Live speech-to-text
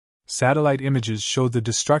Satellite images show the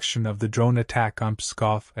destruction of the drone attack on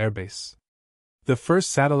Pskov airbase. The first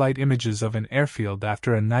satellite images of an airfield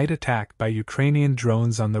after a night attack by Ukrainian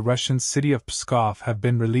drones on the Russian city of Pskov have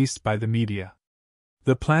been released by the media.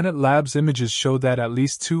 The Planet Labs images show that at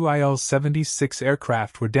least 2 Il-76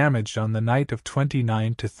 aircraft were damaged on the night of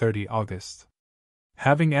 29 to 30 August.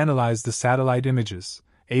 Having analyzed the satellite images,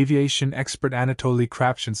 aviation expert Anatoly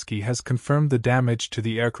Krapchinsky has confirmed the damage to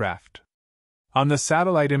the aircraft. On the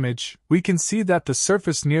satellite image, we can see that the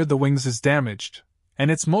surface near the wings is damaged, and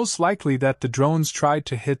it's most likely that the drones tried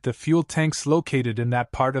to hit the fuel tanks located in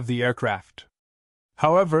that part of the aircraft.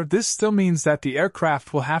 However, this still means that the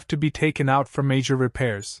aircraft will have to be taken out for major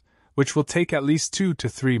repairs, which will take at least 2 to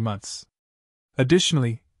 3 months.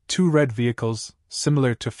 Additionally, 2 red vehicles,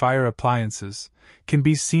 similar to fire appliances, can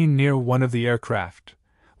be seen near one of the aircraft,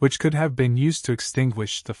 which could have been used to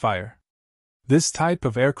extinguish the fire. This type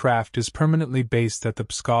of aircraft is permanently based at the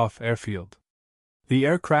Pskov airfield. The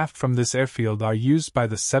aircraft from this airfield are used by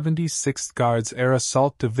the 76th Guards Air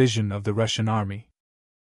Assault Division of the Russian Army.